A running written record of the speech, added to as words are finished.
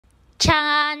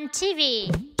Chang'an TV.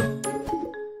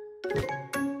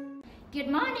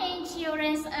 Good morning,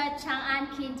 children at Chang'an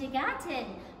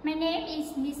Kindergarten. My name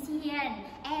is Miss Hian,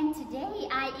 and today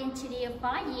I introduce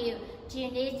for you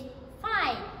Unit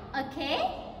 5. Okay.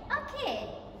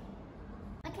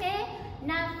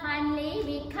 Now finally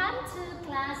we come to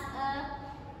class of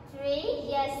 3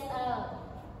 years old.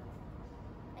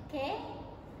 Okay.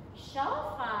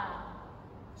 Sofa.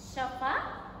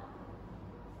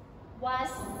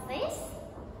 What's this?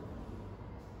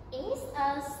 It's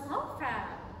a sofa.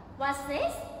 What's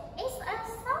this? It's a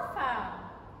sofa.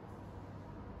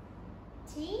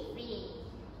 TV.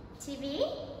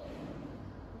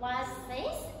 What's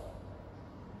this?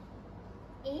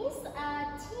 It's a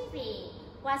TV.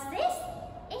 What's this?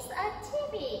 It's a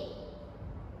TV.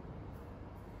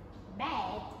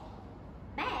 Bed.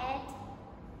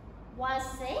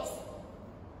 What's this?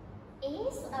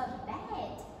 It's a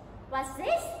bed. What's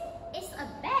this? It's a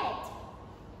bed.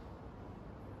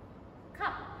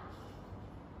 Cup.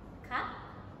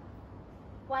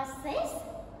 What's this?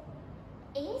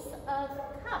 It's a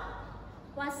cup.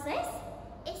 What's this?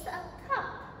 It's a cup.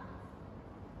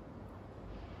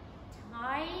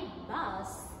 Toy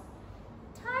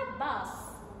bus.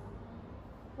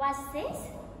 What's this?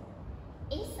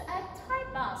 It's a toy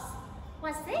bus.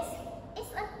 What's this?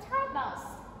 It's a toy bus.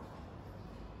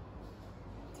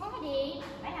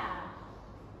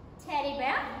 Teddy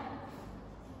bear.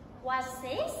 What's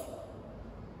this?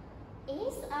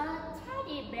 It's a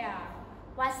teddy bear.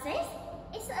 What's this?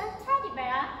 It's a teddy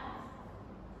bear.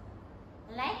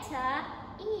 Letter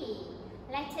E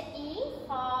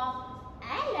for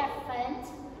elephant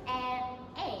and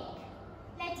egg.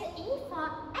 Letter E for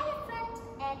elephant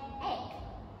and egg.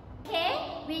 Okay,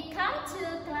 we come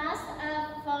to class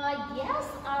of 4 years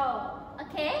old.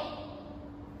 Okay?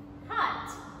 Heart.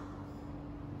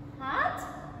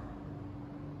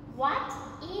 What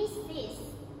is this?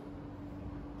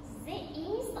 This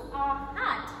is a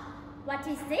heart. What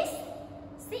is this?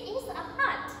 This is a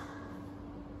heart.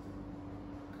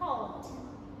 Coat.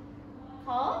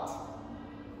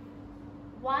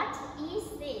 What is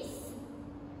this?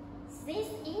 This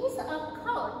is a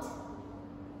coat.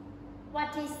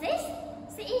 What is this?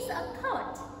 This is a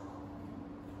coat.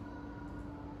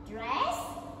 Dress.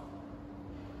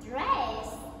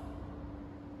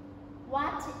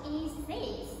 What is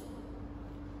this?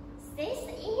 This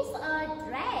is a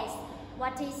dress.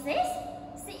 What is this?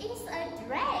 This is a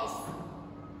dress.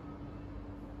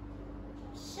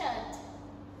 Shirt.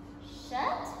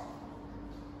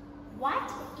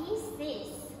 What is this?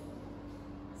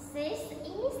 This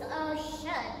is a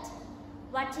shirt.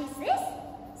 What is this?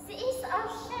 This is a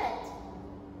shirt.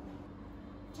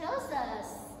 Trousers.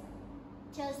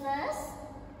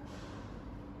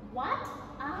 What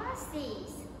are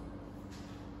these?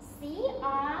 These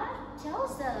are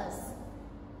trousers.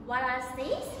 What are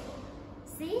these?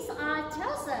 These are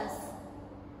trousers.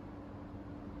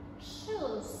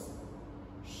 Shoes.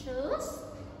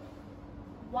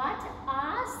 What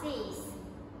are these?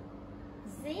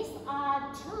 These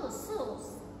are 2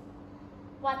 shoes.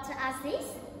 What are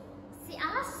these? These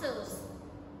are shoes.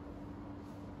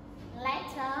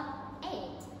 Letter 8.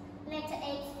 Letter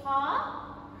 8 for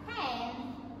hand,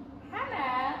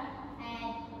 hammer,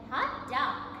 and hot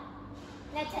dog.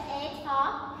 Letter 8 for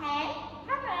hand,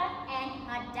 hammer, and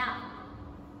hot dog.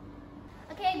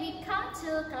 Okay, we come to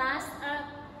class of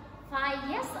 5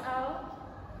 years old.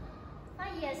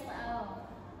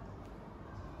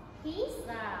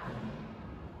 Pizza.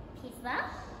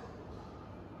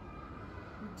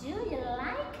 Do you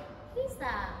like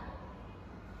pizza?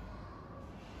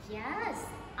 Yes,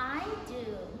 I do.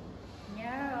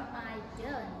 No, I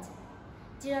don't.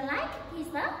 Do you like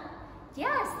pizza?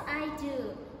 Yes, I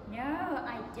do. No,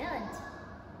 I don't.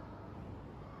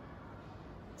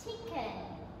 Chicken.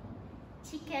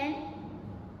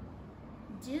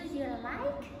 Do you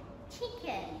like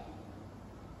chicken?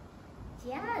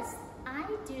 Yes, I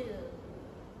do.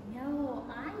 No,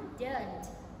 I don't.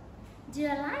 Do you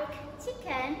like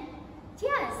chicken?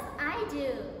 Yes, I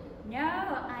do. No,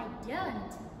 I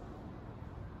don't.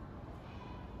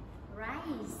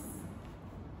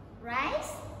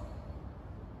 Rice.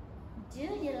 Do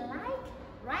you like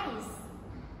rice?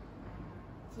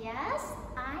 Yes,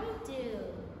 I do.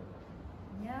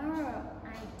 No,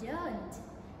 I don't.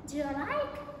 Do you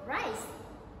like rice?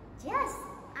 Yes,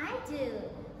 I do.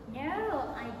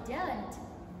 No, I don't.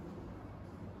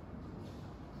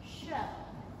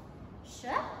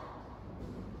 Soup.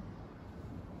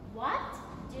 What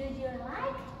do you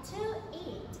like to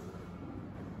eat?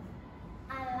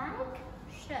 I like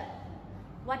soup.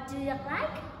 What do you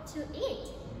like to eat?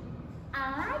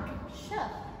 I like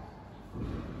soup.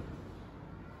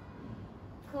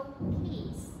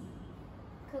 Cookies.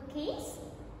 Cookies.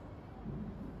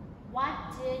 What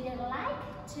do you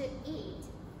like to eat?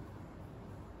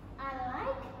 I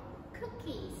like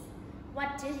cookies.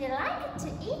 What do you like to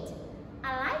eat? I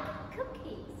like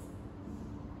cookies.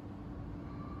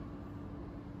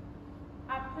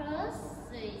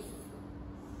 Opposites.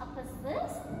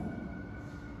 Opposites.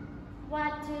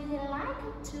 What do you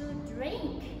like to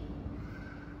drink?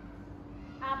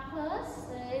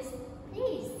 Opposites,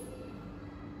 please.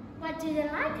 What do you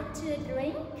like to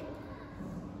drink?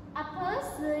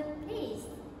 Opposite, please.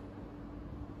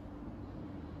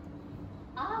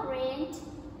 Orange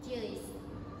juice.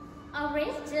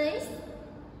 Orange juice.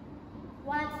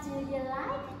 What do you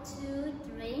like to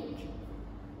drink?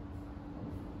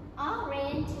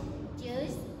 Orange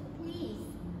juice, please.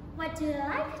 What do you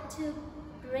like to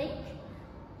drink?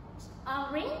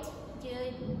 Orange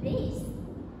juice, please.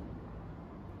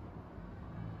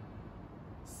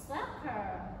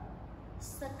 Soccer.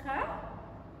 Soccer.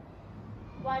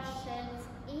 What shape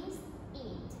is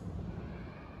it?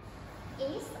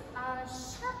 It's a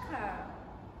soccer.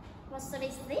 What shape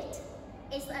is it?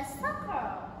 It's a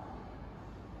soccer.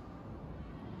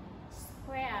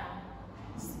 Square.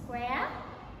 Square.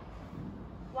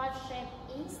 What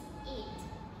shape is it?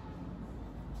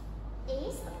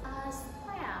 It's a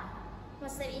square.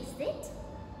 What shape is it?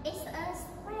 It's a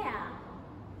square.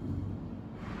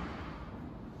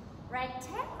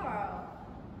 Rectangle.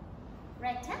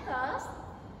 Rectangles.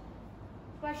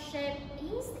 What shape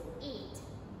is it?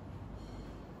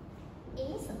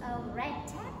 It's a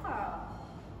rectangle.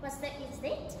 What shape is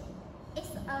it?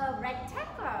 It's a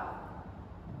rectangle.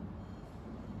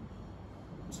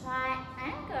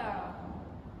 Triangle.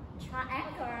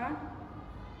 Triangle.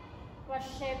 What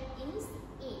shape is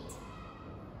it?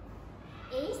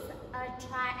 It's a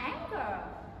triangle.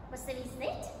 What shape is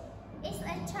it? It's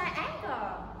a triangle.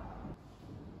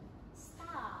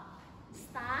 Star.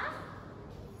 Star.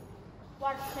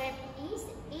 What shape is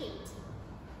it?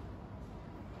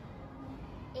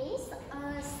 It's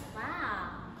a star.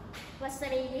 What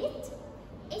shape is it?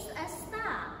 It's a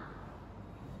star.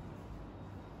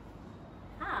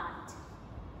 Heart.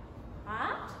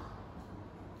 Heart.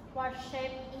 What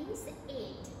shape is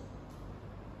it?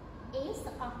 It's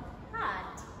a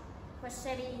heart. What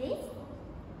shape is it?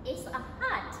 It's a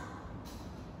heart.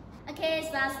 Okay,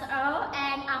 so that's all,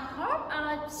 and I hope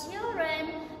our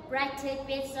children practice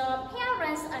with your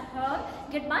parents at home.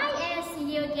 Goodbye and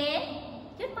see you again.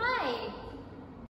 Goodbye.